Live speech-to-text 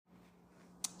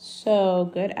So,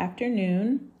 good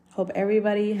afternoon. Hope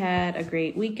everybody had a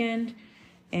great weekend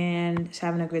and is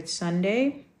having a good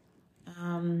Sunday.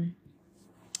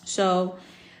 So,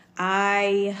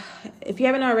 if you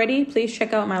haven't already, please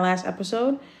check out my last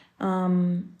episode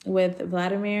with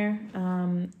Vladimir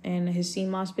and his sea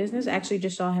moss business. I actually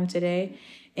just saw him today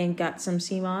and got some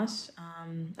sea moss.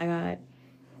 I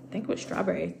think it was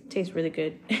strawberry. It tastes really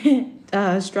good.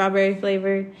 Strawberry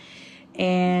flavored.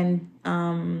 And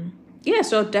yeah,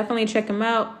 so definitely check him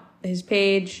out. His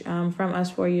page, From Us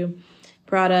For You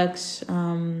products,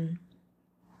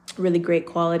 really great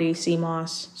quality sea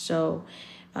moss. So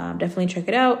definitely check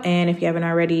it out. And if you haven't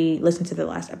already, listen to the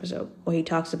last episode where he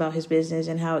talks about his business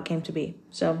and how it came to be.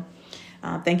 So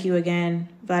thank you again,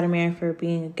 Vladimir, for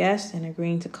being a guest and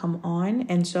agreeing to come on.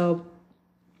 And so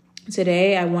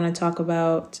today I want to talk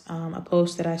about a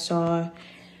post that I saw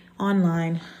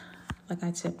online, like I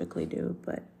typically do,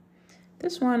 but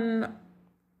this one,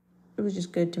 it was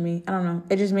just good to me. I don't know.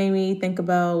 It just made me think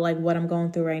about like what I'm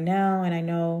going through right now. And I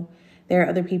know there are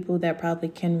other people that probably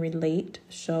can relate.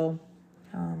 So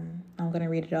I'm going to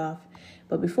read it off.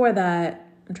 But before that,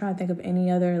 I'm trying to think of any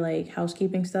other like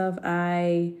housekeeping stuff.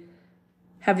 I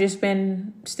have just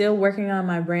been still working on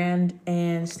my brand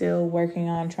and still working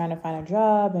on trying to find a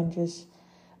job and just,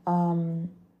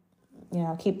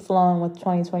 keep flowing with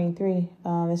 2023.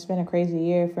 It's been a crazy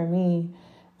year for me.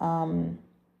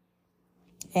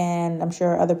 And I'm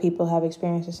sure other people have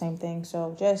experienced the same thing.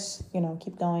 So just,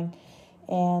 keep going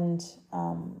and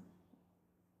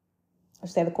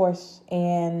stay the course.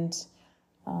 And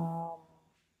I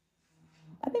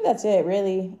think that's it,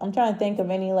 really. I'm trying to think of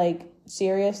any like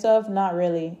serious stuff. Not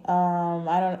really.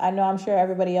 I'm sure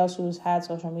everybody else who's had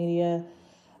social media.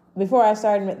 Before I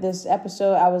started this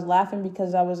episode, I was laughing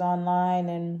because I was online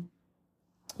and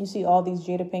you see all these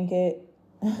Jada Pinkett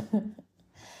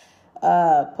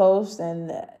posts,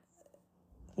 and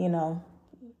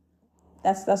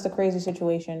that's the crazy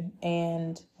situation,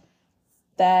 and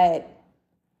that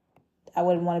I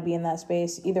wouldn't want to be in that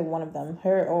space, either one of them,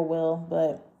 her or Will.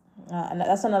 But and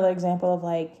that's another example of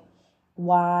like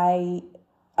why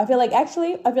I feel like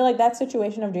that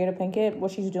situation of Jada Pinkett,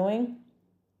 what she's doing,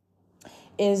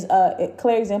 is a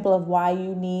clear example of why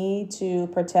you need to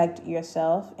protect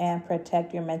yourself and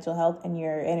protect your mental health and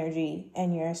your energy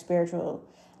and your spiritual,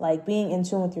 like being in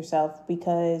tune with yourself,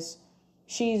 because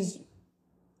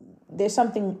there's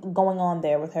something going on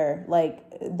there with her. Like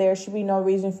there should be no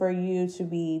reason for you to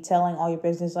be telling all your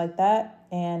business like that.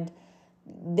 And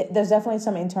there's definitely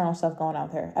some internal stuff going on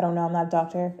with her. I don't know. I'm not a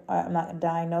doctor. I'm not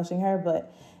diagnosing her,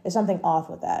 but there's something off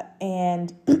with that.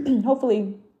 And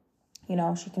hopefully,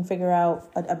 she can figure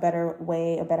out a better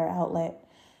way, a better outlet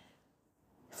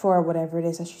for whatever it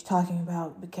is that she's talking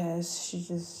about,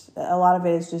 because a lot of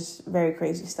it is just very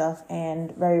crazy stuff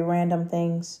and very random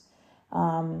things.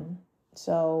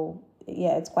 So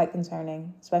yeah, it's quite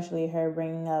concerning, especially her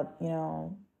bringing up,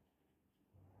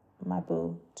 my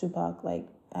boo, Tupac. Like,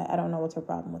 I don't know what's her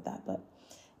problem with that, but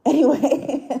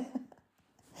anyway,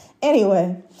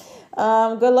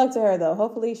 good luck to her though.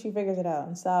 Hopefully she figures it out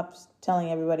and stops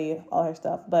telling everybody all her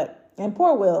stuff. And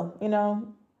poor Will, I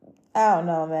don't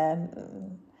know,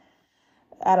 man.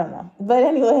 I don't know. But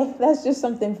anyway, that's just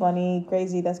something funny,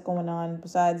 crazy that's going on.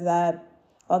 Besides that,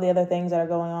 all the other things that are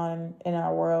going on in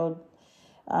our world.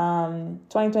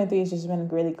 2023 has just been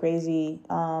really crazy.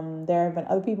 There have been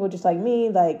other people just like me,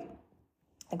 like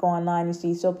I go online, you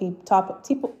see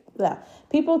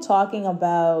people talking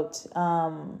about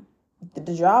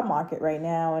the job market right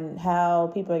now and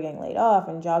how people are getting laid off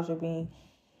and jobs are being,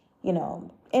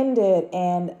 ended.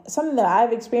 And something that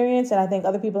I've experienced, and I think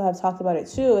other people have talked about it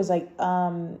too, is like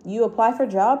you apply for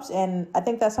jobs, and I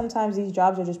think that sometimes these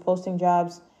jobs are just posting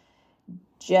jobs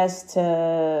just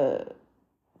to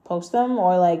post them,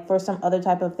 or like for some other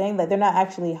type of thing, like they're not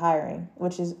actually hiring,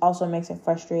 which is also makes it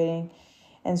frustrating.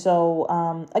 And so,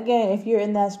 again, if you're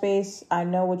in that space, I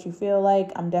know what you feel like.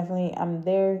 I'm there.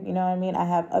 You know what I mean? I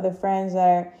have other friends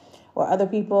or other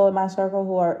people in my circle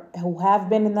who have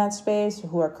been in that space,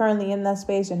 who are currently in that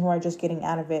space, and who are just getting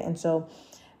out of it. And so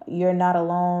you're not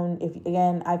alone.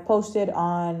 I posted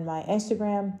on my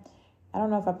Instagram. I don't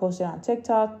know if I posted on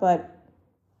TikTok, but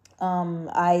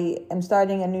I am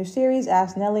starting a new series,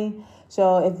 Ask Nelly.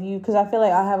 So because I feel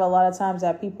like I have a lot of times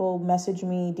that people message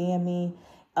me, DM me,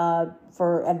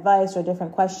 for advice or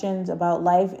different questions about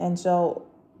life. And so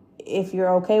if you're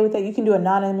okay with it, you can do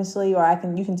anonymously, or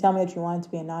you can tell me that you want it to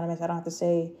be anonymous. I don't have to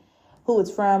say who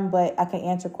it's from, but I can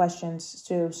answer questions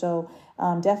too. So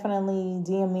definitely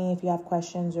DM me if you have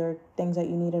questions or things that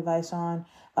you need advice on.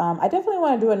 I definitely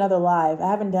want to do another live. I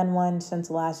haven't done one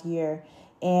since last year,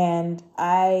 and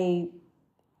I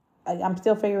I'm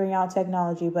still figuring out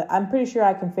technology, but I'm pretty sure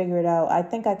I can figure it out. I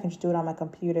think I can just do it on my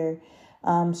computer.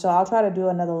 So I'll try to do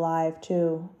another live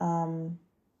too,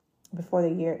 before the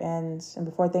year ends and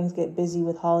before things get busy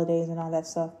with holidays and all that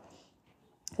stuff.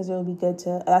 Because it would be good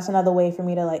to, that's another way for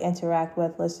me to like interact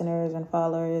with listeners and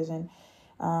followers and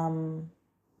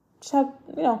just have,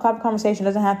 conversation. It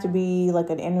doesn't have to be like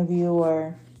an interview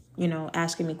or,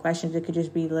 asking me questions. It could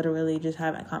just be literally just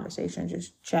having a conversation,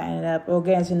 just chatting it up or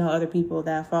getting to know other people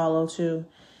that I follow too.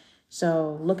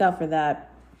 So look out for that.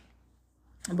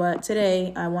 But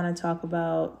today I want to talk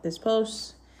about this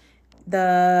post.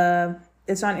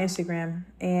 It's on Instagram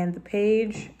and the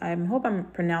page, I hope I'm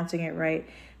pronouncing it right.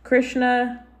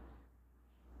 Krishnamurti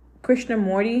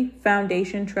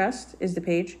Foundation Trust is the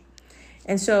page.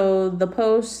 And so the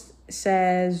post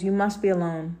says, "You must be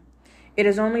alone. It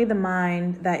is only the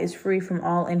mind that is free from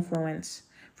all influence,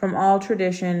 from all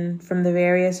tradition, from the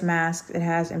various masks it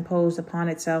has imposed upon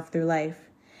itself through life,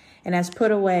 and has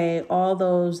put away all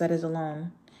those that is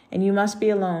alone. And you must be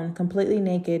alone, completely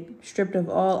naked, stripped of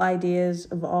all ideas,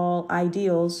 of all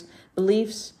ideals,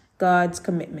 beliefs, gods,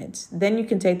 commitments. Then you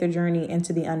can take the journey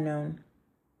into the unknown."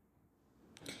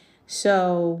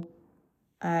 So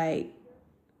I,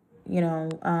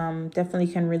 definitely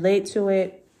can relate to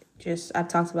it. I've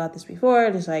talked about this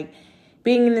before, just like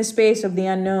being in the space of the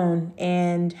unknown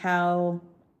and how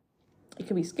it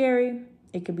could be scary,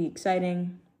 it could be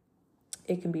exciting,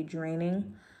 it can be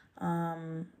draining.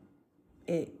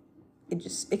 It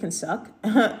can suck.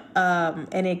 I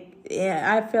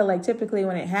feel like typically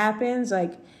when it happens,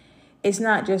 like it's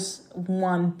not just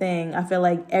one thing. I feel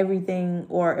like everything,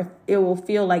 or if it will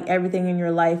feel like everything in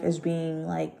your life is being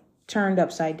like turned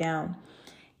upside down.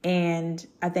 And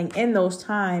I think in those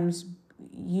times,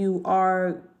 you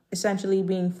are essentially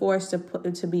being forced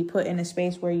to be put in a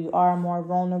space where you are more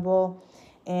vulnerable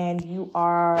and you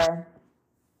are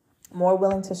more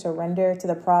willing to surrender to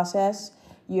the process.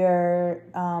 It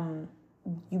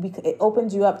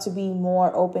opens you up to be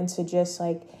more open to just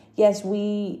like, yes,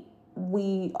 we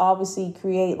obviously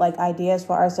create like ideas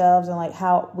for ourselves and like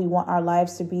how we want our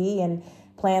lives to be and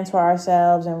plans for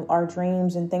ourselves and our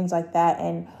dreams and things like that.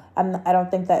 And I don't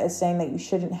think that is saying that you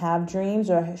shouldn't have dreams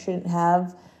or shouldn't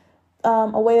have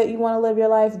a way that you want to live your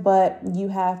life, but you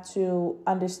have to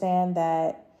understand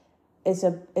that it's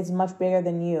much bigger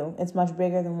than you. It's much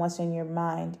bigger than what's in your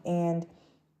mind. And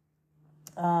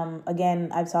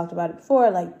again, I've talked about it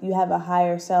before, like you have a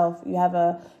higher self,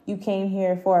 you came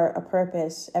here for a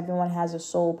purpose. Everyone has a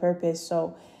soul purpose.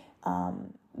 So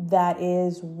that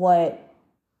is what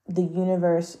the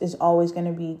universe is always going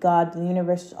to be. God, the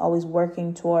universe is always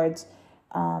working towards,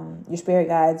 your spirit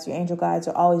guides, your angel guides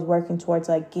are always working towards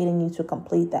like getting you to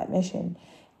complete that mission.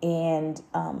 And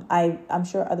I'm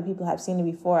sure other people have seen it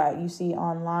before. You see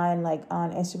online, like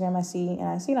on Instagram, I see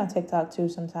it on TikTok too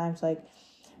sometimes, like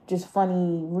just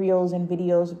funny reels and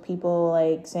videos of people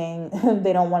like saying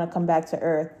they don't want to come back to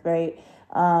Earth, right?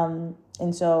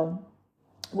 And so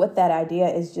what that idea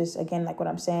is just, again, like what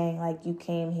I'm saying, like you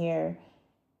came here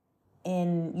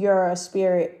and you're a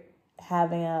spirit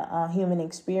having a human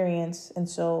experience. And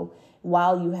so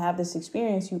while you have this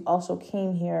experience, you also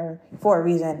came here for a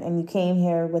reason and you came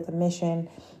here with a mission.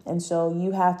 And so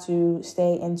you have to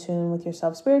stay in tune with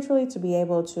yourself spiritually to be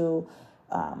able to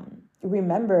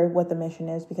remember what the mission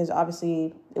is, because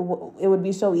obviously it would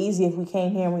be so easy if we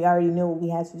came here and we already knew what we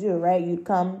had to do, right? You'd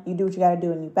come, you do what you got to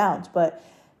do and you bounce. But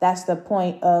that's the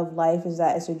point of life, is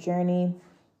that it's a journey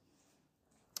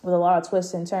with a lot of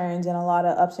twists and turns and a lot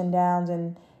of ups and downs.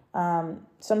 And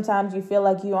sometimes you feel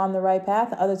like you're on the right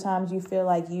path. Other times you feel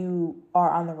like you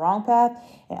are on the wrong path.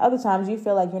 And other times you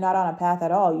feel like you're not on a path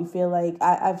at all. You feel like,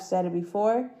 I've said it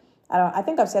before. I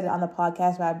think I've said it on the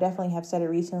podcast, but I definitely have said it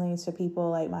recently to people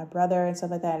like my brother and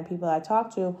stuff like that, and people I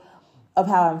talk to, of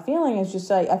how I'm feeling. It's just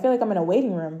like, I feel like I'm in a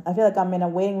waiting room. I feel like I'm in a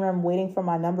waiting room waiting for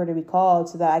my number to be called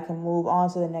so that I can move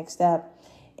on to the next step.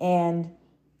 And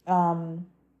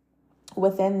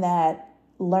within that,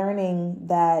 learning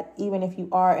that even if you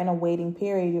are in a waiting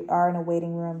period, you are in a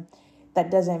waiting room,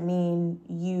 that doesn't mean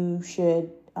you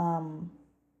should,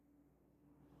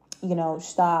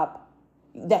 stop.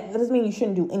 That doesn't mean you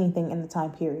shouldn't do anything in the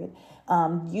time period.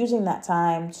 Using that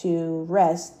time to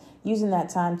rest, using that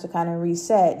time to kind of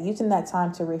reset, using that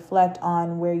time to reflect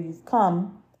on where you've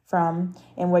come from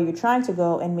and where you're trying to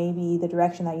go, and maybe the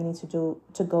direction that you need to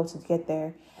go to get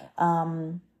there.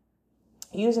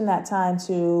 Using that time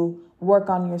to work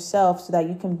on yourself so that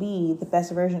you can be the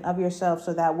best version of yourself,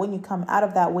 so that when you come out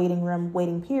of that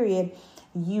waiting period,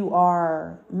 you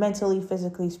are mentally,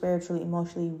 physically, spiritually,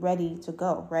 emotionally ready to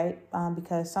go, right?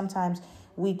 Because sometimes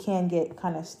we can get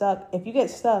kind of stuck. If you get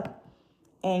stuck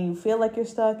and you feel like you're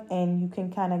stuck, and you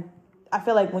can kind of, I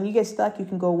feel like when you get stuck, you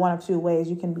can go one of two ways.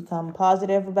 You can become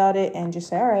positive about it and just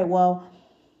say, all right, well,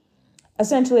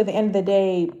 essentially at the end of the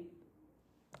day,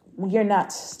 you're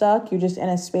not stuck. You're just in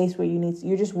a space where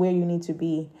you're just where you need to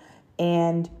be.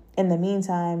 And in the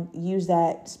meantime, use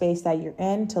that space that you're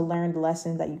in to learn the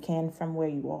lessons that you can from where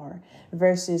you are,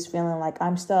 versus feeling like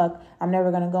I'm stuck. I'm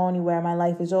never going to go anywhere. My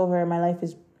life is over. My life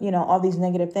is, all these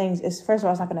negative things. First of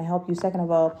all, it's not going to help you. Second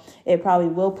of all, it probably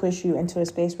will push you into a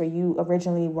space where you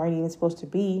originally weren't even supposed to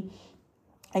be.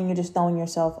 And you're just throwing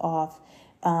yourself off,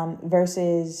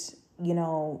 versus,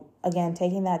 again,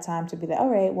 taking that time to be like, all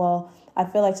right, well, I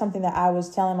feel like something that I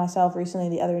was telling myself recently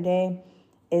the other day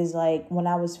is like when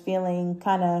I was feeling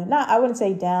kind of, not, I wouldn't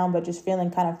say down, but just feeling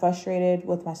kind of frustrated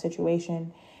with my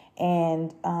situation,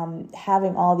 and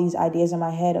having all these ideas in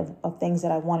my head of things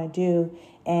that I want to do,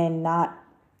 and not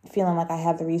feeling like I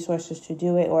have the resources to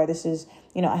do it, or this is,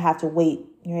 I have to wait,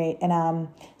 right? And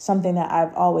something that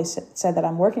I've always said that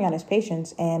I'm working on is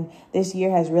patience. And this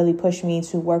year has really pushed me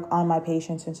to work on my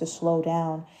patience and to slow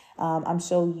down. I'm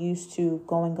so used to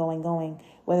going,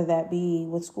 whether that be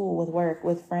with school, with work,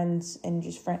 with friends, and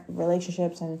just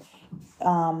relationships, and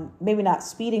maybe not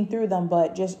speeding through them,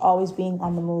 but just always being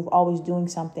on the move, always doing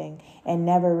something, and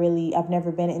I've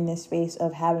never been in this space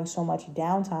of having so much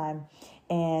downtime.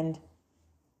 And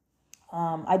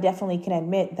I definitely can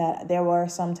admit that there were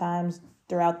some times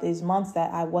throughout these months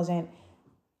that I don't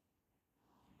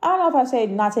know if I say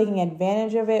not taking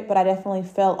advantage of it, but I definitely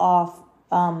fell off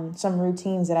some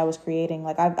routines that I was creating.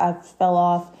 Like I fell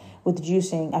off with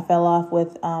juicing. I fell off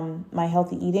with my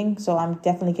healthy eating. So I'm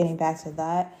definitely getting back to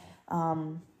that.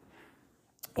 I'm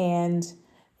trying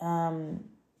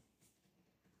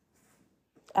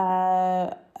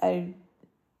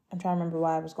to remember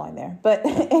why I was going there. But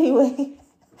anyway,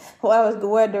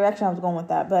 what direction I was going with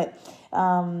that. But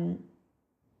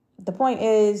the point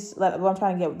is, like, what I'm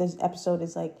trying to get with this episode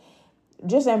is like,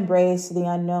 just embrace the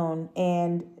unknown,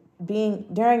 and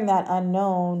during that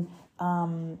unknown,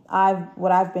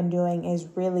 what I've been doing is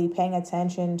really paying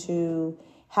attention to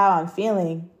how I'm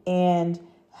feeling and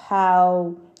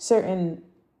how certain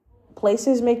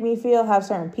places make me feel, how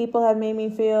certain people have made me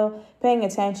feel, paying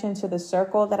attention to the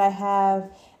circle that I have,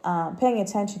 paying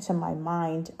attention to my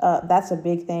mind. That's a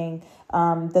big thing.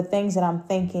 The things that I'm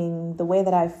thinking, the way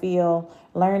that I feel,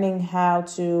 learning how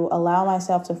to allow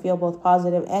myself to feel both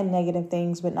positive and negative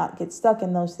things, but not get stuck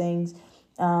in those things.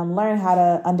 Learn how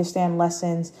to understand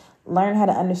lessons, learn how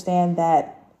to understand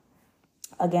that,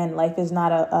 again, life is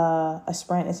not a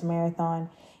sprint, it's a marathon.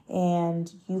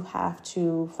 And you have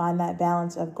to find that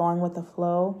balance of going with the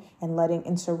flow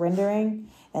and surrendering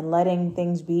and letting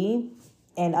things be,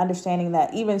 and understanding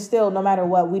that even still, no matter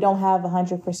what, we don't have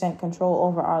 100% control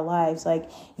over our lives. Like,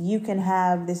 you can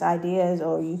have these ideas,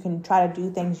 or you can try to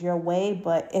do things your way,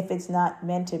 but if it's not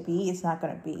meant to be, it's not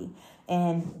going to be.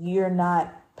 And you're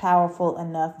not powerful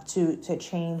enough to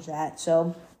change that.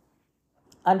 So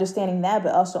understanding that,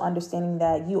 but also understanding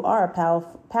that you are a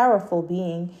powerful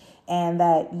being, and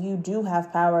that you do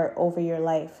have power over your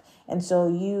life. And so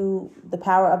the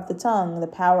power of the tongue, the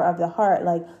power of the heart,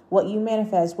 like what you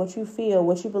manifest, what you feel,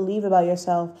 what you believe about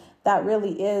yourself, that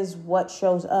really is what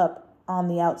shows up on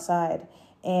the outside.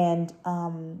 And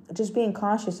just being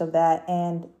conscious of that.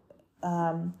 And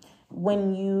I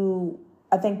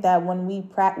think that when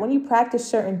you practice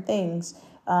certain things,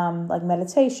 like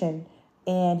meditation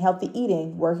and healthy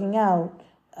eating, working out,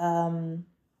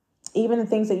 even the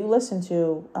things that you listen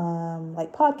to,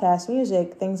 like podcasts,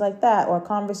 music, things like that, or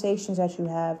conversations that you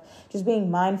have, just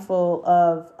being mindful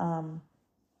of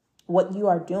what you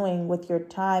are doing with your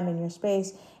time and your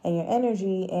space and your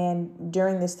energy, and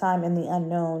during this time in the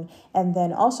unknown. And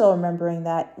then also remembering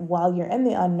that while you're in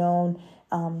the unknown,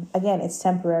 again, it's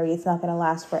temporary. It's not going to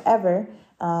last forever.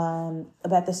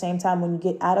 But at the same time, when you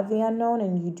get out of the unknown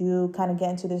and you do kind of get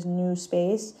into this new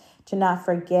space, to not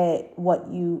forget what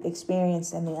you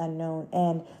experienced in the unknown,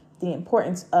 and the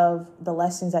importance of the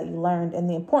lessons that you learned, and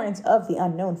the importance of the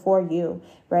unknown for you,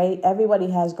 right?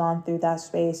 Everybody has gone through that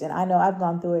space, and I know I've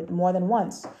gone through it more than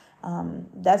once.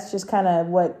 That's just kind of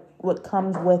what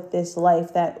comes with this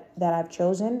life that I've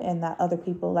chosen, and that other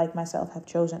people like myself have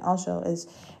chosen also,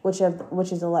 which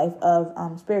is a life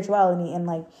of spirituality and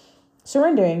like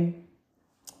surrendering,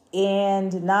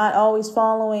 and not always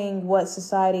following what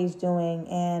society is doing,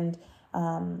 and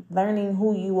learning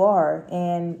who you are,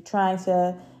 and trying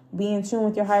to be in tune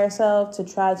with your higher self, to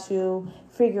try to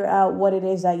figure out what it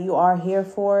is that you are here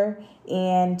for,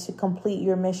 and to complete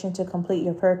your mission, to complete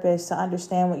your purpose, to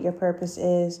understand what your purpose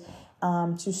is,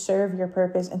 to serve your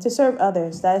purpose and to serve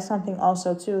others. That is something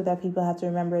also too that people have to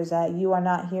remember, is that you are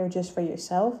not here just for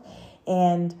yourself.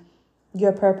 And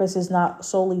your purpose is not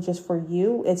solely just for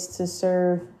you. It's to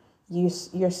serve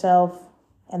yourself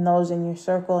and those in your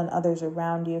circle and others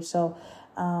around you. So,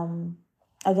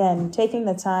 again, taking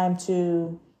the time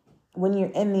to, when you're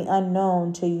in the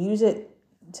unknown, to use it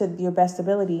to your best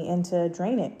ability and to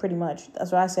drain it, pretty much.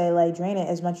 That's what I say, like, drain it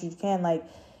as much as you can. Like,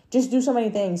 just do so many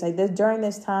things. Like, during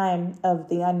this time of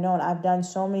the unknown, I've done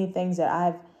so many things that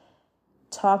I've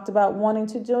talked about wanting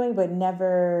to doing, but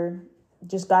never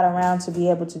just got around to be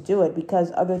able to do it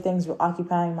because other things were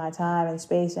occupying my time and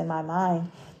space and my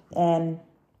mind. And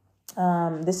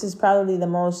this is probably the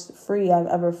most free I've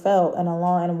ever felt in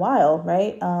a while,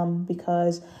 right?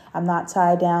 Because I'm not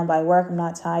tied down by work. I'm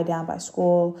not tied down by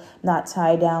school. I'm not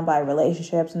tied down by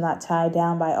relationships. I'm not tied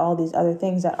down by all these other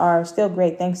things that are still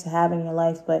great things to have in your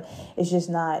life, but it's just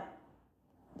not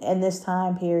in this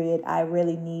time period. I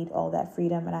really need all that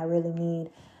freedom, and I really need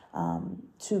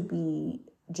to be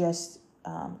just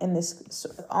in this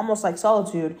almost like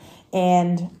solitude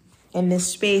and in this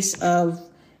space of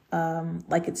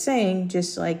like it's saying,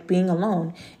 just like being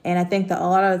alone. And I think that a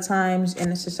lot of the times in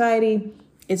the society,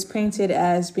 it's painted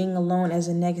as being alone as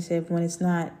a negative when it's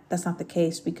not. That's not the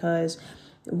case, because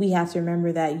we have to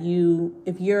remember that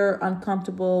if you're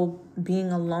uncomfortable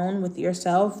being alone with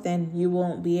yourself, then you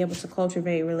won't be able to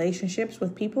cultivate relationships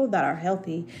with people that are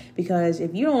healthy. Because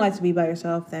if you don't like to be by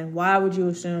yourself, then why would you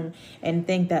assume and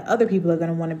think that other people are going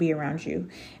to want to be around you?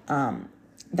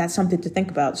 That's something to think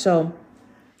about. So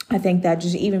I think that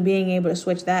just even being able to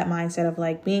switch that mindset of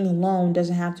like being alone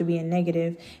doesn't have to be a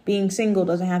negative. Being single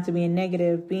doesn't have to be a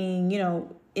negative. Being,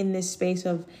 in this space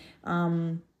of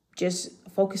just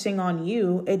focusing on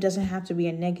you, it doesn't have to be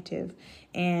a negative.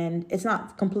 And it's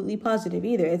not completely positive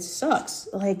either. It sucks.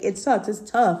 It sucks. It's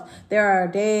tough. There are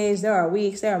days, there are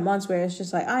weeks, there are months where it's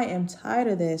just like, I am tired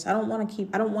of this. I don't want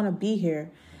to be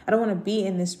here. I don't want to be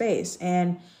in this space.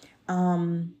 And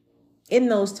in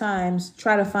those times,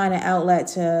 try to find an outlet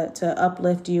to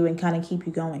uplift you and kind of keep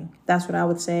you going. That's what I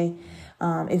would say.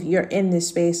 If you're in this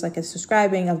space, like it's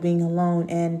describing of being alone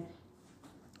and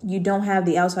you don't have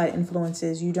the outside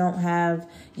influences, you don't have,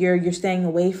 you're staying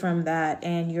away from that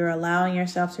and you're allowing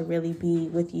yourself to really be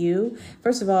with you.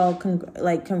 First of all,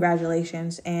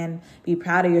 congratulations, and be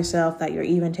proud of yourself that you're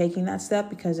even taking that step,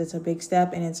 because it's a big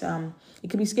step and it's it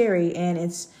can be scary, and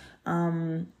it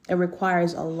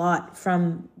requires a lot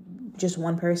from just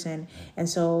one person. And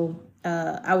so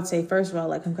I would say, first of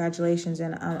all, congratulations,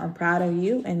 and I'm proud of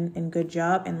you, and good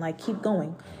job, and keep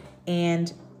going,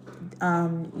 and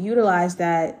utilize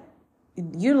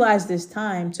this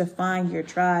time to find your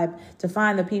tribe, to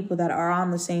find the people that are on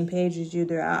the same page as you,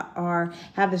 that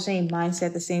have the same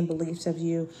mindset, the same beliefs of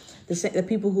you, the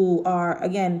people who are,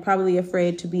 again, probably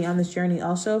afraid to be on this journey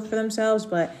also for themselves,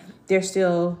 but they're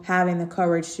still having the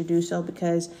courage to do so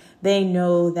because they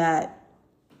know that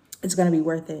it's going to be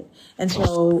worth it. And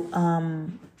so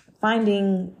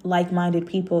finding like-minded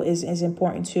people is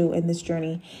important too in this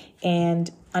journey. And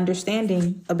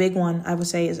understanding, a big one I would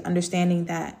say, is understanding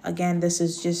that, again, this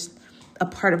is just a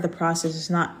part of the process.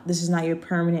 This is not your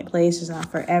permanent place. It's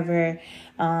not forever.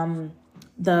 The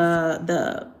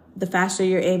faster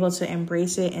you're able to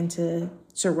embrace it and to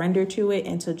surrender to it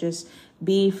and to just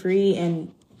be free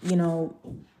and,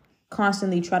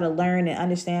 constantly try to learn and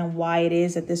understand why it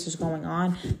is that this is going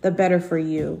on, the better for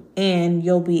you. And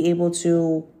you'll be able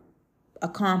to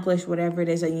accomplish whatever it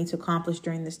is that you need to accomplish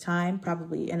during this time,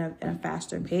 probably in a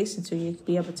faster pace, until you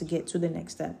be able to get to the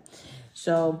next step.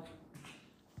 So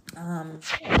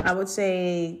I would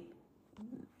say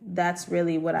that's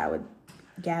really what I would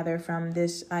gather from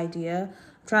this idea.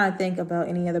 I'm trying to think about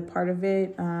any other part of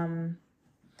it.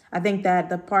 I think that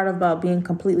the part about being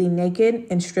completely naked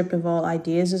and stripped of all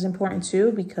ideas is important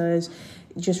too, because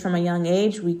just from a young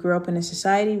age, we grew up in a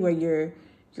society where you're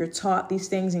taught these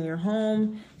things in your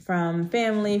home, from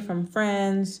family, from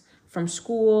friends, from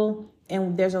school.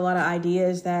 And there's a lot of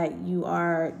ideas that you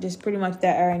are just pretty much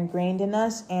that are ingrained in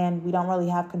us, and we don't really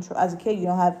have control. As a kid, you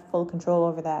don't have full control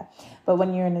over that. But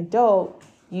when you're an adult,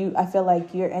 I feel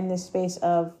like you're in this space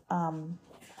of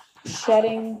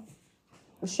shedding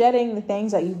the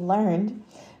things that you've learned,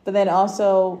 but then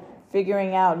also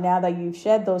figuring out, now that you've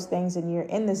shed those things and you're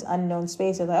in this unknown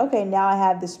space of okay, now I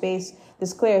have this space,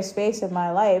 this clear space of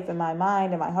my life and my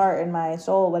mind and my heart and my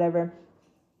soul, whatever.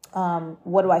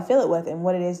 What do I fill it with, and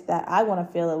what it is that I want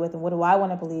to fill it with, and what do I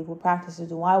want to believe? What practices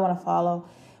do I want to follow?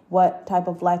 What type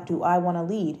of life do I want to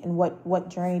lead? And what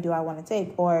journey do I want to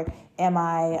take? Or am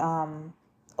I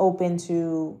open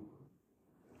to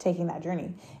taking that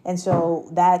journey? And so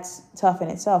that's tough in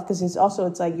itself, because it's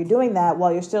like you're doing that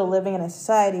while you're still living in a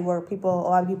society where a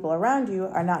lot of people around you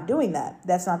are not doing that.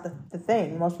 That's not the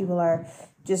thing. Most people are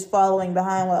just following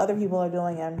behind what other people are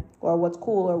doing or what's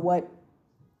cool or what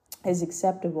is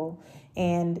acceptable.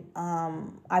 And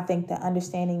I think that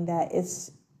understanding that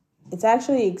it's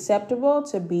actually acceptable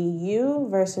to be you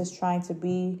versus trying to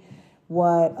be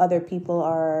what other people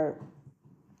are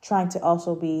trying to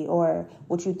also be, or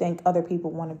what you think other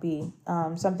people want to be.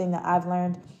 Something that I've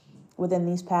learned within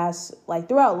these past, like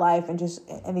throughout life and just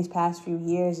in these past few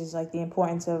years, is like the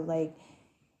importance of like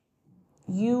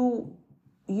you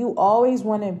always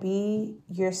want to be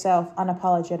yourself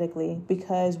unapologetically,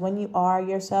 because when you are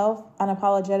yourself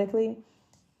unapologetically,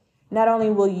 not only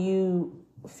will you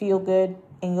feel good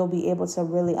and you'll be able to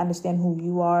really understand who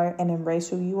you are and embrace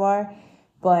who you are,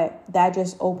 but that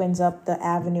just opens up the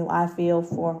avenue, I feel,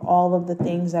 for all of the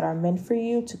things that are meant for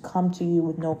you to come to you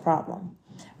with no problem,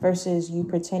 versus you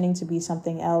pretending to be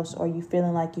something else, or you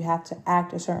feeling like you have to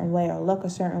act a certain way or look a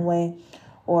certain way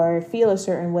or feel a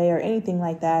certain way or anything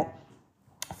like that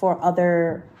for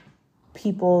other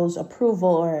people's approval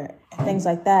or things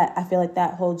like that. I feel like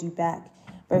that holds you back,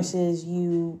 versus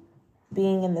you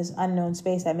being in this unknown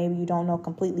space that maybe you don't know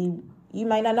completely. You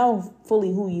might not know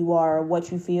fully who you are or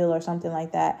what you feel or something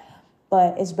like that,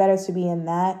 but it's better to be in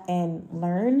that and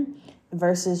learn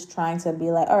versus trying to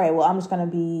be like, all right, well, I'm just going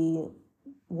to be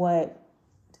what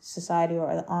society or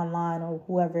online or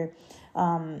whoever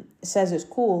says is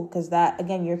cool, because that,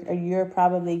 again, you're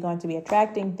probably going to be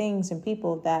attracting things and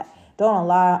people that don't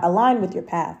align with your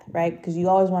path, right? Because you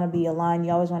always want to be aligned.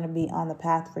 You always want to be on the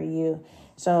path for you.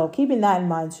 So keeping that in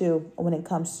mind too, when it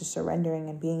comes to surrendering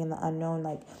and being in the unknown,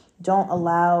 like don't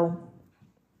allow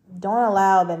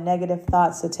the negative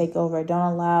thoughts to take over.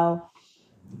 Don't allow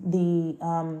the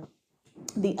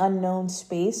unknown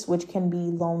space, which can be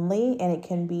lonely and it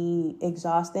can be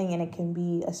exhausting, and it can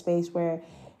be a space where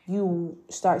you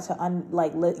start to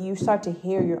you start to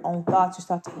hear your own thoughts. You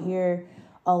start to hear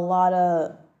a lot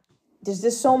of, there's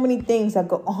just so many things that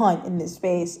go on in this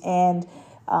space, and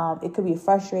it could be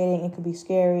frustrating, it could be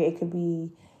scary, it could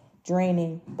be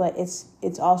draining, but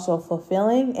it's also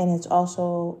fulfilling, and it's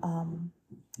also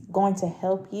going to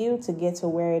help you to get to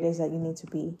where it is that you need to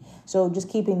be. So just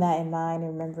keeping that in mind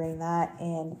and remembering that.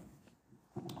 And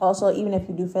also, even if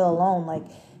you do feel alone, like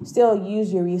still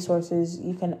use your resources.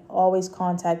 You can always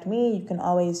contact me. You can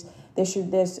always,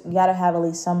 you gotta have at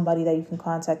least somebody that you can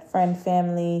contact, friend,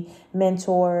 family,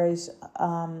 mentors,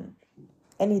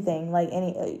 anything, like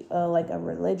any, like a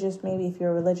religious, maybe if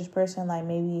you're a religious person, like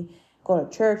maybe go to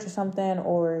church or something,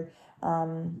 or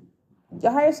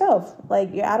your higher self,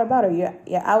 like your outer body,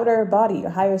 your outer body, your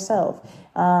higher self,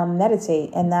 meditate.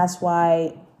 And that's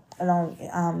why,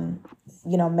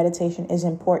 meditation is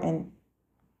important,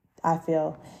 I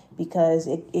feel, because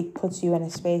it puts you in a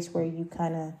space where you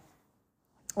kind of,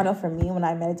 I know for me, when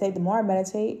I meditate, the more I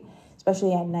meditate,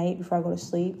 especially at night before I go to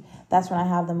sleep, that's when I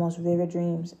have the most vivid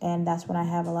dreams. And that's when I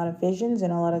have a lot of visions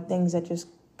and a lot of things that just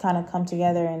kind of come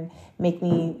together and make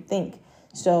me think.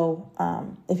 So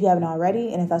if you haven't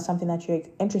already, and if that's something that you're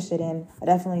interested in, I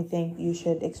definitely think you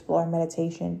should explore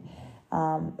meditation.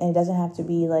 And it doesn't have to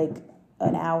be like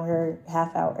an hour,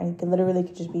 half hour, and it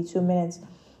could just be 2 minutes.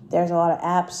 There's a lot of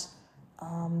apps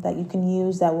that you can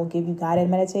use that will give you guided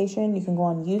meditation. You can go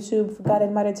on YouTube for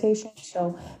guided meditation.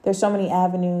 So there's so many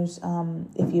avenues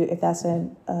if that's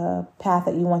a path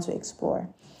that you want to explore.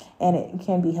 And it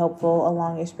can be helpful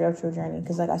along your spiritual journey.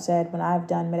 Because like I said, when I've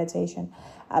done meditation,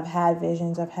 I've had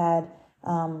visions. I've had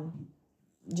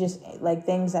just like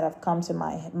things that have come to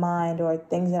my mind, or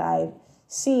things that I've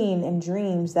seen in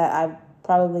dreams that I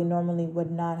probably normally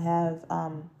would not have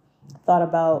thought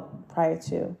about prior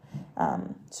to.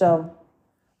 So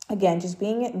again, just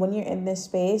when you're in this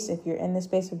space, if you're in this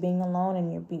space of being alone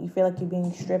and you feel like you're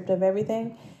being stripped of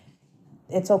everything,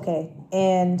 it's okay.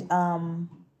 And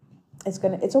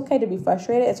it's okay to be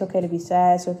frustrated. It's okay to be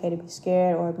sad. It's okay to be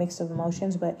scared, or a mix of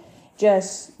emotions, but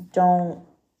just don't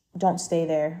stay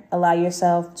there. Allow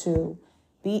yourself to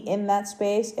be in that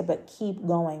space, but keep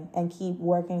going and keep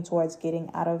working towards getting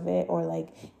out of it, or like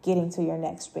getting to your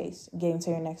next space, getting to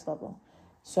your next level.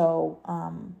 So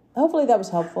hopefully that was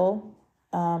helpful.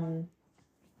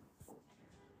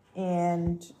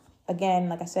 And again,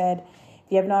 like I said,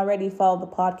 if you haven't already, followed the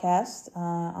podcast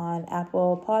on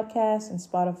Apple Podcasts and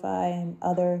Spotify and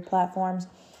other platforms.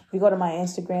 If you go to my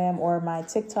Instagram or my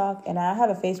TikTok, and I have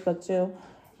a Facebook too.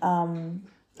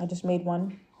 I just made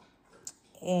one.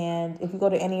 And if you go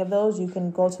to any of those, you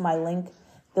can go to my link,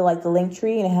 the link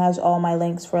tree, and it has all my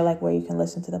links for like where you can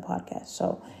listen to the podcast.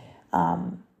 So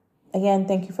again,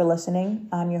 thank you for listening.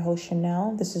 I'm your host,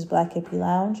 Chanel. This is Black Hippie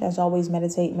Lounge. As always,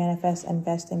 meditate, manifest,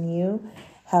 invest in you.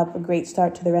 Have a great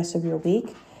start to the rest of your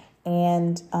week.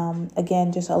 And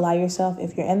again, just allow yourself,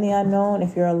 if you're in the unknown,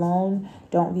 if you're alone,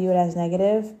 don't view it as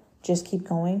negative. Just keep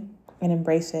going and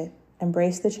embrace it.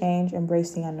 Embrace the change,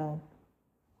 embrace the unknown.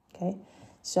 Okay?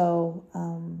 So,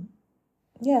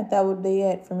 yeah, that would be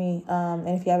it for me. And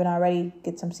if you haven't already,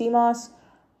 get some sea moss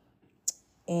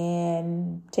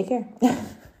and take care.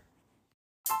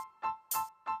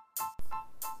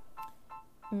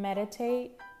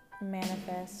 Meditate,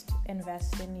 manifest,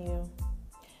 invest in you.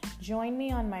 Join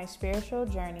me on my spiritual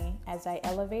journey as I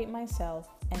elevate myself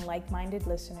and like-minded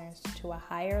listeners to a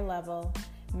higher level,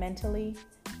 mentally,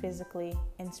 physically,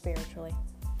 and spiritually.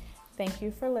 Thank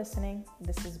you for listening.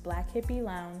 This is Black Hippie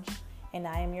Lounge, and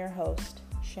I am your host,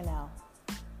 Chanel.